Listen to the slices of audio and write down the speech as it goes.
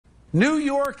New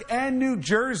York and New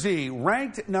Jersey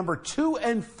ranked number 2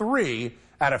 and 3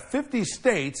 out of 50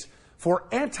 states for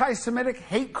anti-Semitic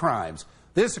hate crimes.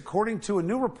 This according to a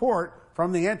new report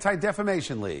from the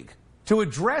Anti-Defamation League. To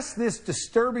address this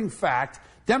disturbing fact,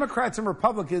 Democrats and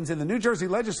Republicans in the New Jersey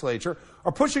legislature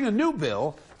are pushing a new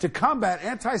bill to combat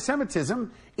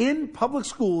anti-Semitism in public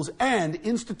schools and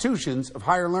institutions of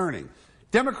higher learning.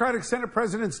 Democratic Senate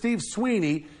President Steve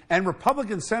Sweeney and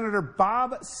Republican Senator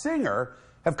Bob Singer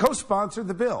have co-sponsored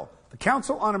the bill. The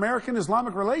Council on American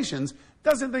Islamic Relations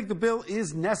doesn't think the bill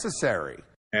is necessary.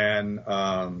 And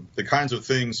the kinds of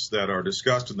things that are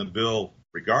discussed in the bill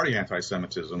regarding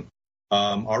anti-Semitism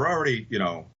are already,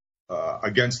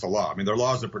 against the law. I mean, there are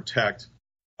laws that protect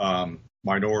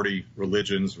minority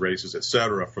religions, races,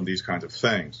 etc., from these kinds of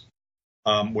things.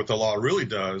 What the law really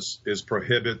does is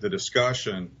prohibit the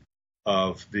discussion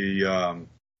of the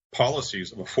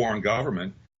policies of a foreign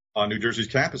government on New Jersey's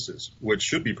campuses, which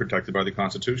should be protected by the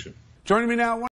Constitution. Joining me now.